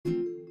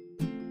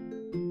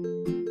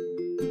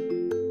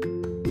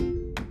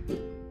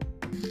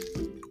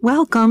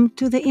Welcome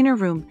to the Inner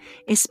Room,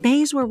 a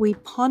space where we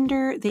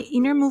ponder the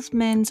inner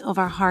movements of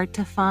our heart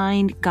to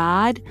find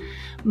God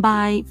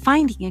by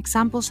finding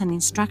examples and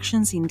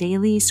instructions in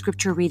daily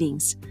scripture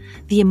readings.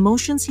 The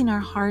emotions in our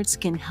hearts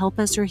can help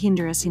us or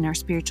hinder us in our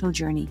spiritual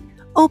journey.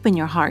 Open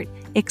your heart,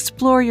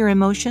 explore your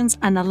emotions,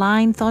 and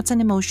align thoughts and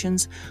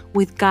emotions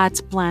with God's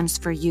plans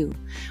for you.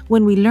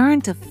 When we learn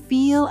to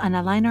feel and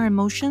align our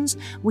emotions,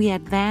 we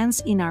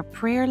advance in our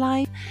prayer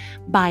life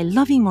by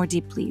loving more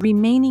deeply,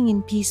 remaining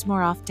in peace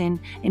more often,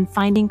 and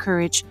finding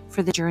courage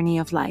for the journey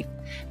of life.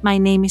 My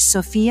name is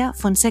Sofia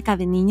Fonseca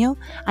de Niño,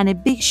 and a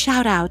big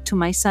shout out to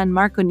my son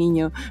Marco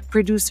Niño,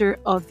 producer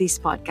of this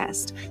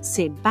podcast.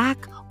 Sit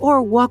back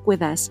or walk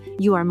with us.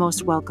 You are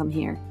most welcome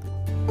here.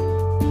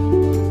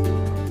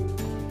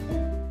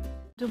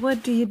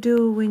 What do you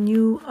do when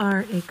you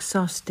are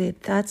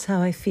exhausted? That's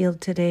how I feel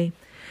today.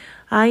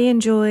 I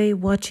enjoy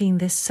watching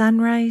the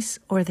sunrise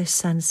or the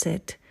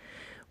sunset.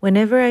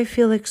 Whenever I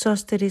feel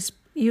exhausted, it's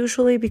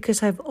usually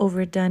because I've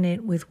overdone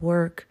it with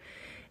work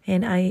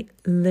and I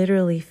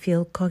literally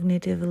feel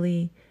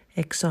cognitively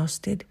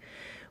exhausted.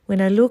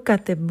 When I look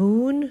at the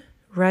moon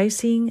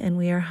rising and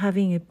we are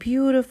having a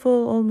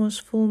beautiful,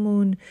 almost full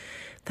moon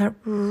that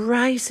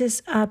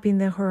rises up in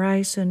the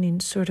horizon in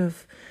sort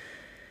of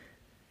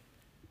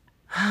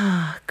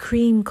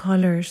cream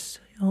colors,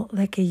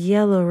 like a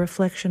yellow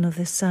reflection of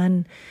the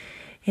sun,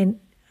 and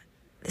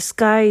the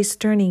sky is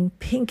turning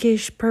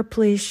pinkish,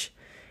 purplish,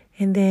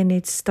 and then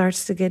it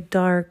starts to get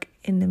dark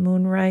and the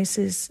moon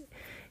rises.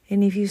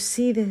 And if you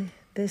see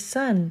the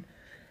sun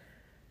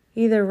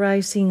either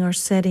rising or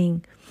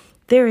setting,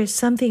 there is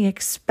something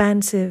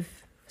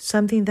expansive,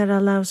 something that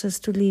allows us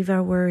to leave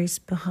our worries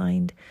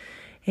behind.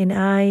 And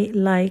I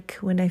like,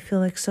 when I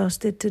feel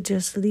exhausted, to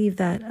just leave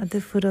that at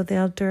the foot of the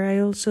altar. I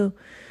also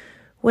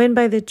went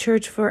by the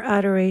church for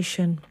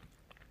adoration.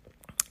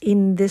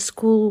 In the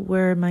school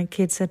where my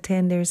kids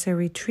attend, there's a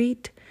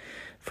retreat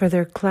for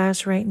their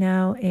class right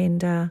now,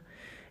 and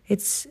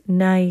it's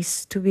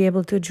nice to be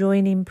able to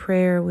join in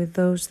prayer with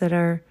those that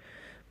are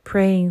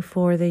praying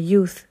for the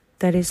youth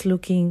that is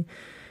looking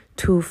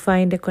to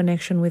find a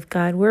connection with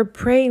God. We're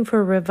praying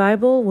for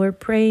revival. We're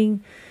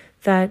praying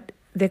that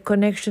the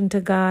connection to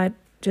God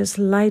just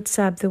lights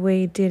up the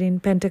way it did in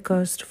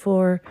Pentecost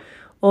for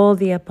all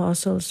the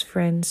apostles'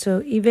 friends.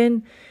 So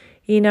even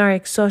in our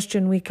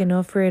exhaustion, we can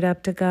offer it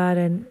up to God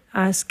and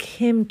ask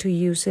Him to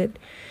use it.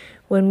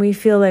 When we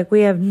feel like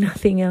we have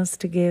nothing else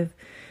to give,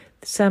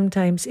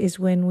 sometimes is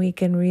when we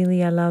can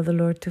really allow the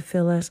Lord to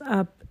fill us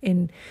up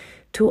and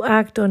to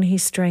act on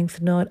His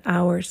strength, not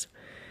ours.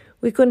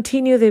 We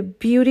continue the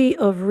beauty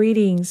of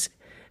readings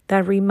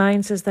that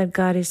reminds us that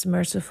God is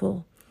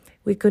merciful.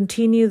 We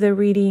continue the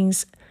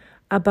readings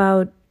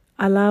about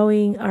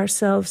allowing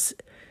ourselves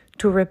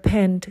to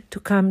repent, to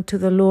come to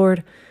the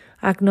Lord,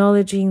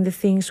 acknowledging the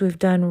things we've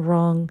done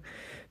wrong.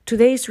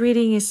 Today's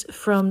reading is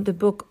from the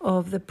book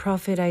of the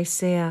prophet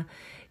Isaiah,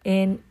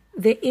 and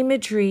the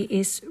imagery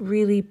is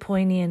really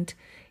poignant.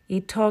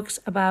 It talks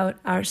about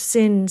our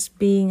sins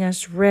being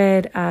as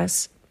red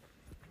as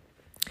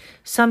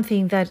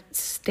something that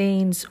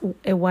stains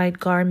a white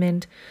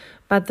garment,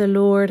 but the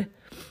Lord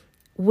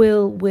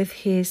will, with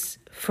His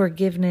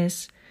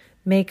forgiveness,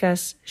 make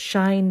us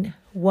shine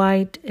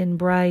white and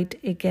bright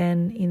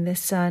again in the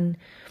sun,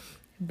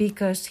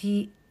 because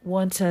He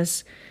wants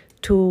us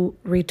to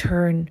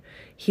return.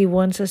 He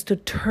wants us to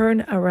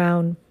turn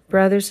around.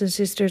 Brothers and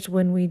sisters,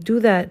 when we do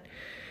that,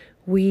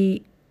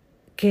 we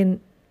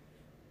can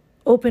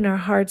open our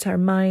hearts, our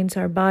minds,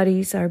 our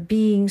bodies, our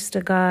beings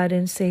to God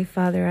and say,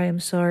 Father, I am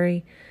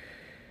sorry.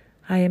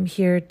 I am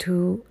here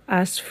to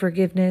ask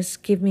forgiveness.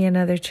 Give me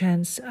another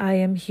chance. I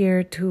am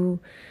here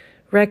to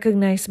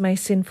recognize my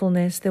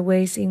sinfulness, the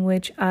ways in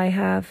which I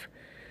have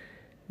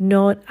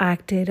not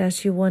acted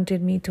as you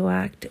wanted me to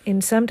act.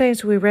 And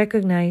sometimes we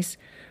recognize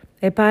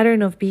a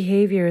pattern of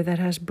behavior that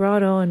has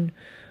brought on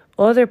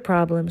other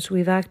problems.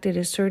 We've acted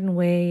a certain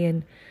way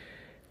and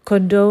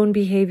condone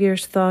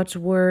behaviors, thoughts,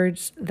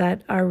 words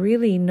that are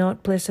really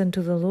not pleasant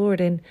to the Lord.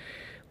 And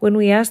when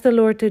we ask the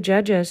Lord to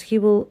judge us, He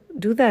will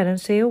do that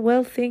and say, oh,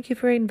 well, thank you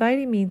for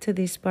inviting me into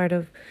this part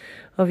of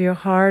your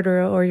heart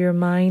or your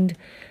mind.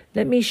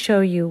 Let me show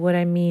you what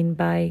I mean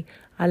by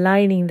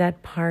aligning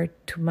that part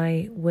to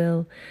my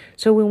will.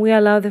 So when we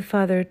allow the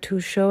Father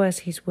to show us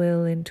His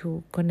will and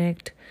to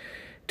connect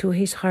to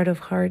His heart of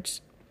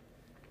hearts,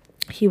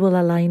 He will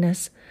align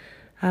us.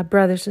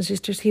 Brothers and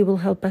sisters, He will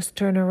help us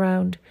turn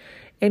around.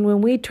 And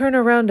when we turn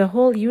around, the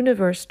whole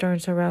universe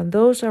turns around.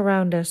 Those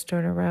around us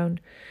turn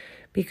around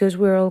because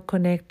we're all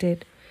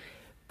connected.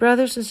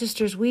 Brothers and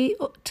sisters, we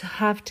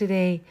have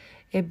today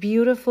a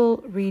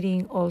beautiful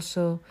reading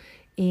also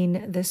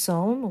in the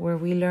Psalm where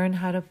we learn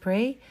how to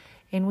pray.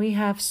 And we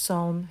have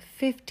Psalm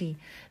 50.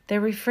 The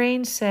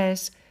refrain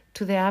says,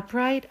 to the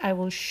upright, I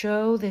will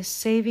show the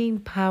saving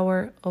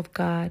power of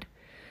God.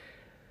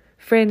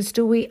 Friends,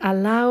 do we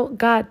allow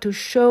God to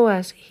show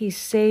us His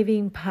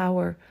saving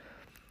power?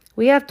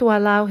 We have to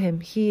allow Him.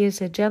 He is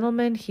a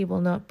gentleman. He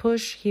will not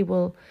push. He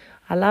will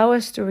allow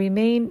us to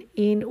remain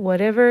in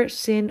whatever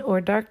sin or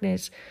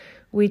darkness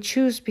We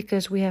choose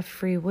because we have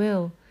free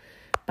will.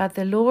 But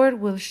the Lord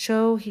will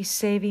show his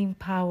saving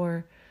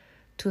power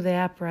to the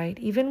upright.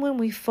 Even when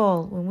we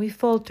fall, when we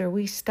falter,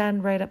 we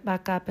stand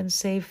back up and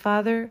say,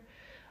 Father,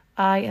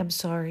 I am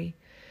sorry.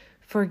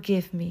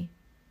 Forgive me.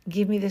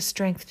 Give me the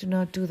strength to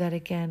not do that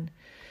again.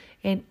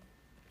 And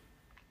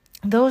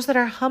those that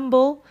are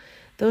humble,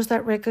 those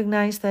that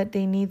recognize that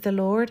they need the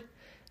Lord,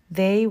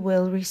 they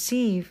will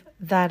receive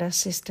that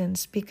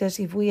assistance. Because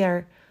if we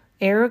are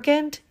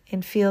arrogant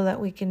and feel that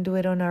we can do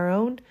it on our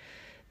own,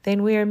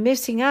 then we are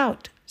missing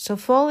out. So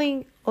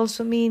falling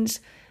also means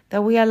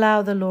that we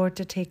allow the Lord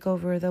to take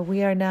over, that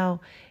we are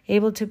now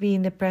able to be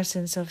in the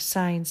presence of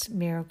signs,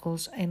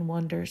 miracles, and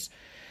wonders.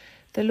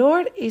 The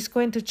Lord is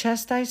going to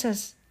chastise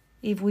us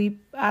if we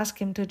ask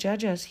him to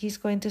judge us. He's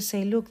going to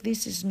say, look,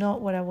 this is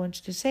not what I want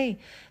you to say.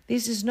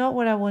 This is not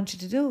what I want you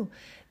to do.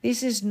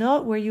 This is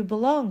not where you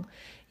belong.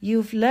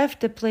 You've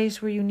left the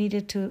place where you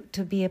needed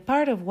to be a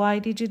part of. Why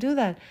did you do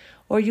that?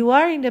 Or you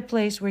are in the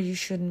place where you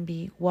shouldn't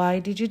be. Why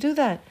did you do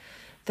that?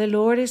 The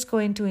Lord is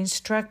going to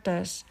instruct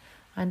us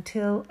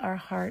until our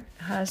heart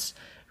has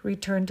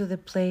returned to the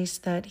place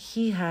that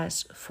he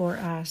has for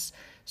us.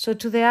 So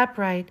to the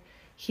upright,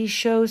 he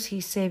shows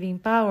his saving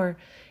power.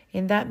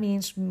 And that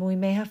means we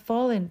may have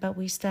fallen, but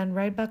we stand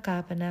right back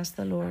up and ask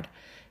the Lord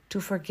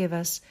to forgive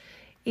us.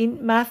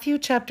 In Matthew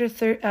chapter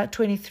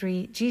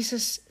 23,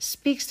 Jesus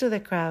speaks to the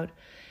crowd,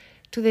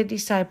 to the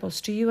disciples,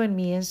 to you and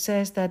me, and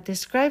says that the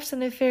scribes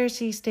and the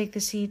Pharisees take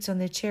the seats on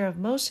the chair of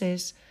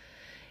Moses,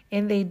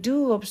 and they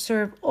do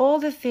observe all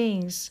the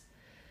things,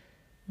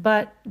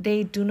 but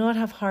they do not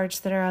have hearts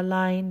that are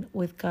aligned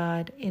with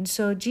God. And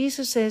so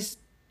Jesus says,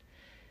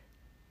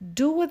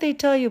 do what they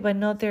tell you, but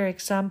not their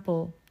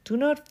example. Do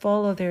not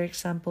follow their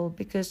example,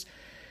 because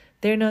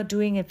they're not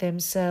doing it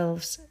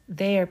themselves.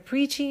 They are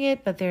preaching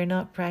it, but they're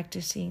not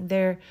practicing.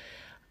 They're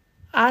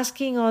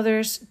asking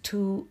others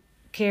to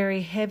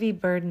carry heavy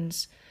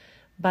burdens,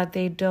 but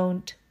they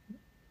don't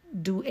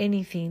do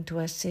anything to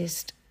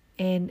assist.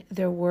 And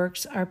their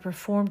works are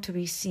performed to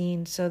be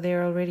seen. So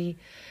they're already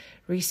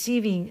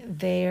receiving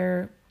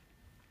their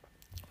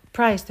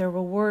price, their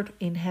reward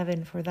in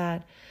heaven for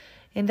that.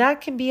 And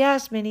that can be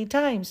asked many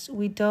times.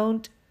 We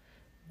don't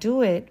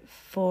do it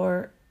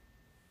for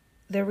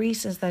the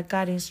reasons that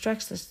God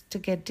instructs us, to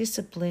get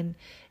discipline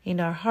in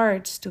our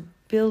hearts, to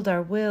build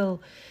our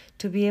will,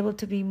 to be able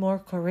to be more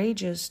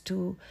courageous,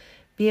 to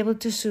be able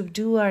to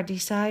subdue our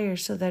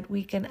desires so that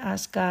we can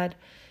ask God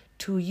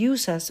to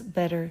use us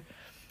better.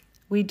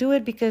 We do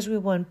it because we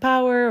want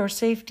power or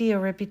safety or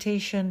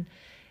reputation.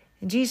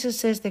 And Jesus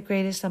says the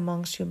greatest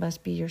amongst you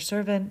must be your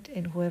servant,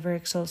 and whoever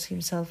exalts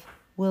himself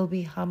will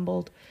be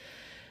humbled.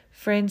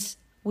 Friends,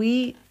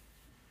 we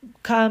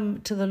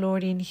come to the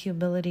Lord in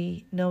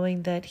humility,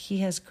 knowing that he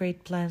has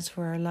great plans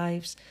for our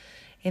lives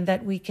and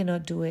that we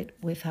cannot do it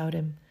without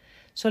him.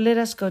 So let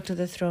us go to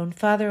the throne.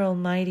 Father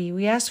Almighty,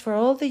 we ask for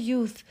all the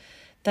youth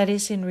that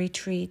is in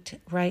retreat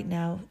right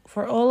now,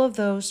 for all of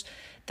those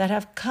that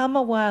have come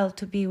a while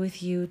to be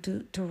with you,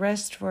 to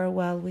rest for a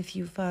while with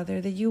you, Father,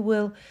 that you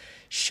will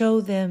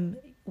show them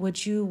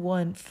what you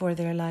want for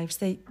their lives.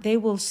 They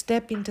will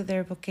step into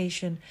their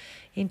vocation,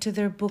 into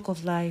their book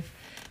of life,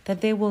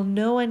 that they will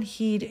know and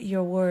heed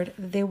your word,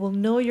 that they will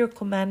know your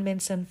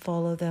commandments and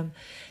follow them,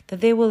 that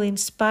they will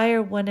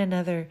inspire one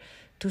another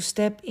to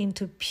step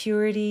into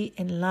purity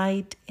and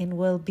light and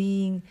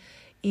well-being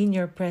in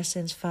your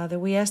presence, Father.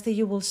 We ask that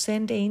you will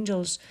send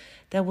angels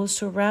that will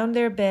surround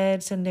their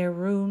beds and their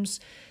rooms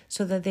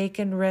so that they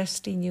can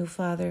rest in you,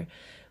 Father.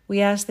 We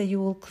ask that you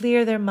will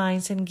clear their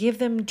minds and give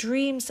them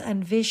dreams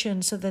and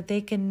visions so that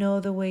they can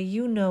know the way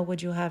you know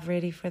what you have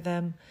ready for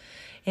them.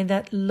 And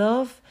that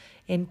love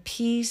and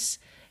peace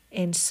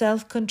and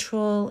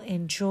self-control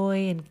and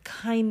joy and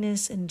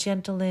kindness and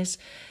gentleness,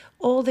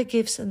 all the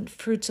gifts and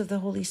fruits of the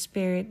Holy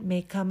Spirit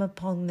may come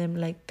upon them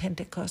like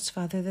Pentecost,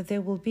 Father, that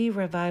there will be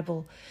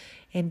revival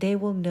and they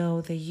will know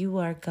that you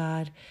are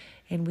God,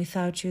 and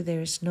without you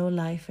there is no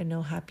life and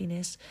no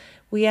happiness.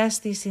 We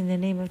ask this in the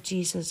name of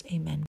Jesus.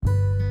 Amen.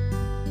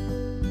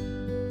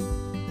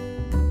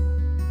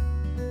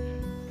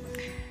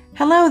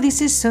 Hello,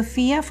 this is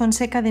Sofia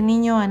Fonseca de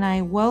Niño, and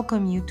I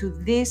welcome you to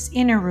this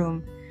Inner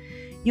Room.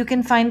 You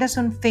can find us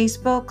on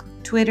Facebook,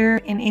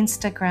 Twitter, and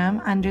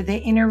Instagram under the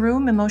Inner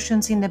Room,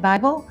 Emotions in the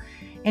Bible,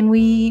 and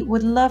we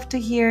would love to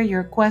hear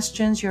your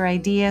questions, your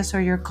ideas, or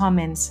your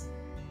comments.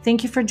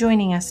 Thank you for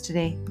joining us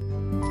today.